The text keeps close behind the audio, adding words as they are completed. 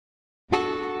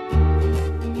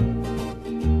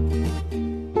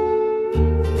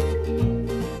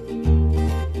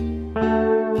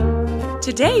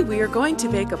Today we are going to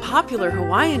bake a popular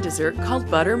Hawaiian dessert called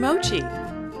butter mochi.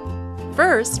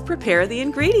 First, prepare the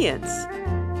ingredients.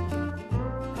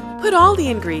 Put all the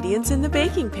ingredients in the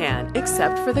baking pan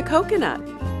except for the coconut.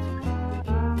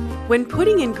 When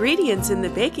putting ingredients in the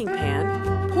baking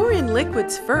pan, pour in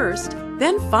liquids first,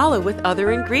 then follow with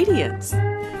other ingredients.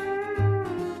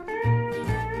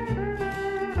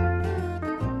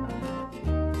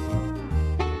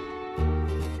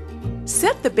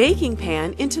 Set the baking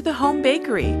pan into the home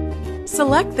bakery.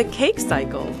 Select the cake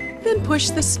cycle, then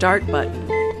push the start button.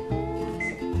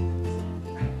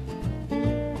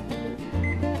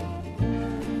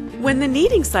 When the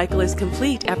kneading cycle is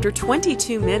complete after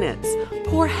 22 minutes,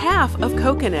 pour half of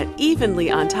coconut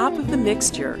evenly on top of the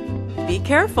mixture. Be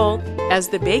careful, as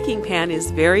the baking pan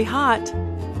is very hot.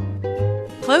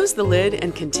 Close the lid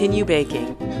and continue baking.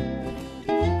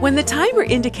 When the timer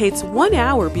indicates 1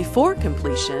 hour before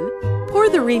completion, pour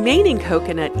the remaining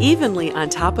coconut evenly on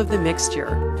top of the mixture.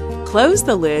 Close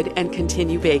the lid and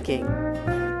continue baking.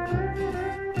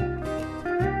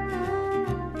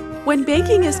 When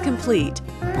baking is complete,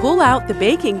 pull out the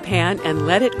baking pan and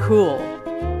let it cool.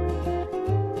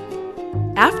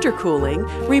 After cooling,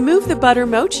 remove the butter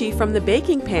mochi from the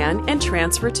baking pan and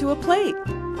transfer to a plate.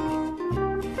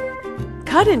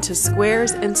 Cut into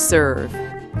squares and serve.